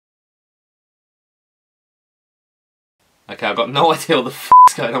Okay, I've got no idea what the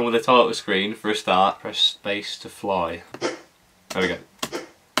f***'s going on with the title screen for a start. Press space to fly. There we go.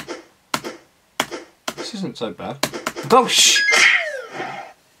 This isn't so bad. Oh, shh!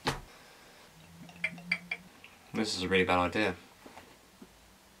 This is a really bad idea.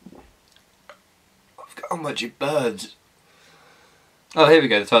 I've got a bunch of birds. Oh, here we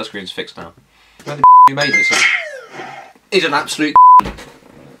go, the title screen's fixed now. How the you made this? He's an absolute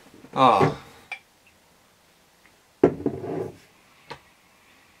oh.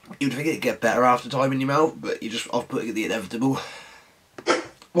 You'd think it'd get better after time in your mouth, but you're just off-putting at the inevitable.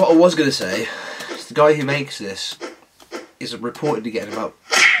 What I was going to say is the guy who makes this is reportedly getting about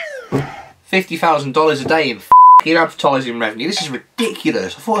 $50,000 a day in f***ing advertising revenue. This is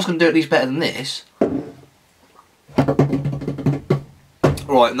ridiculous. I thought I was going to do at least better than this.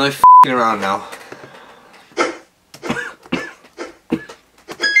 Right, no f***ing around now.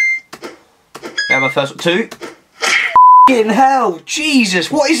 Yeah, my first one. 2. F***ing hell!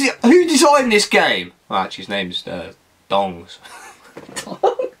 Jesus! What is it? Who designed this game? Well, actually, his name's Dongs.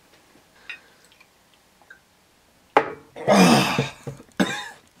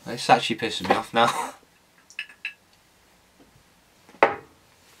 It's actually pissing me off now.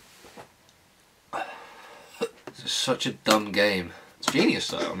 This is such a dumb game. It's genius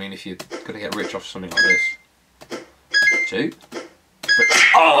though. I mean, if you're gonna get rich off something like this. 2. 3.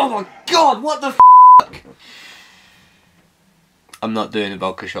 Oh my god! What the f***? I'm not doing a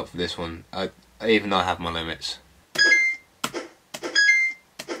vodka shot for this one. Even I have my limits.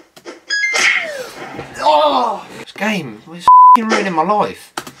 Oh! This game is f***ing ruining my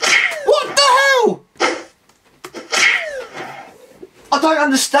life. What the hell? I don't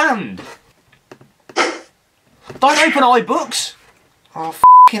understand. Don't open iBooks. Oh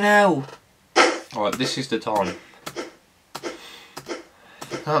f***ing hell. Alright, this is the time.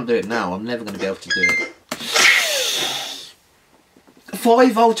 If I can't do it now, I'm never going to be able to do it.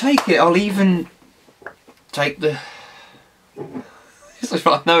 5, I'll take it. I'll even take the...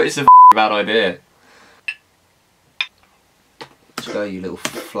 I know it's a bad idea. Let's go, you little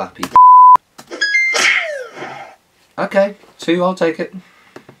flappy. Okay, 2, I'll take it.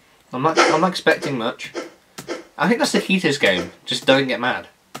 I'm not expecting much. I think that's the key to this game. Just don't get mad.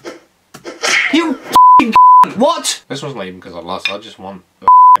 You f***ing what? This one's not even because I lost. I just want the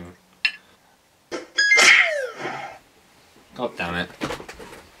God damn it.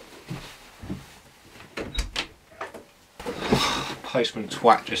 Postman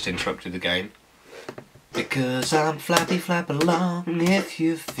twat just interrupted the game. Because I'm flappy flap along if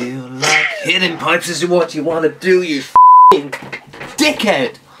you feel like hitting pipes is what you want to do, you f***ing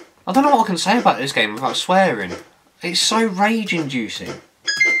dickhead! I don't know what I can say about this game without swearing. It's so rage inducing.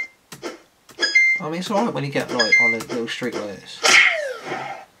 I mean, it's alright when you get like on a little streak like this.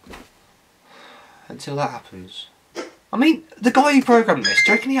 Until that happens. I mean, the guy who programmed this,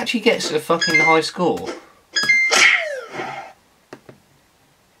 do you reckon he actually gets a fucking high score?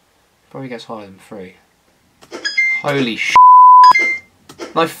 Probably gets higher than 3. Holy sh**.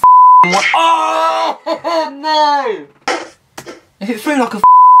 No f***ing what? Oh no! If it flew like a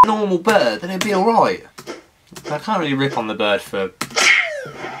normal bird, then it'd be alright. I can't really rip on the bird for... You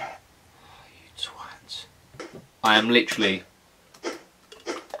twat. I am literally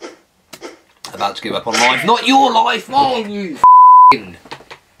about to give up on life. Not your life! Oh, you f***ing...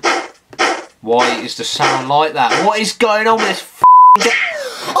 Why is the sound like that? What is going on with this f***ing...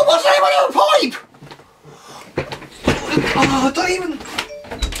 Oh, what's the name of the pipe? Oh, don't even...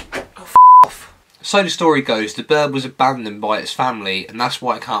 Oh, f*** off. So the story goes, the bird was abandoned by its family and that's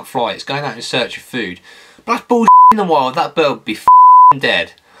why it can't fly. It's going out in search of food. But that's bullshit. In the wild, that bird would be f***ing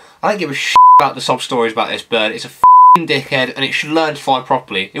dead. I don't give a shit about the sob stories about this bird. It's a f***ing dickhead and it should learn to fly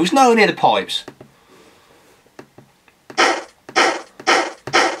properly. It was nowhere near the pipes.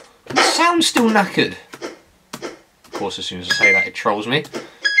 The sound's still knackered. Of course, as soon as I say that, it trolls me.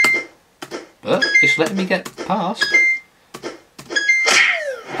 But it's letting me get past.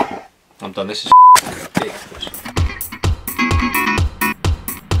 I'm done. This is ridiculous.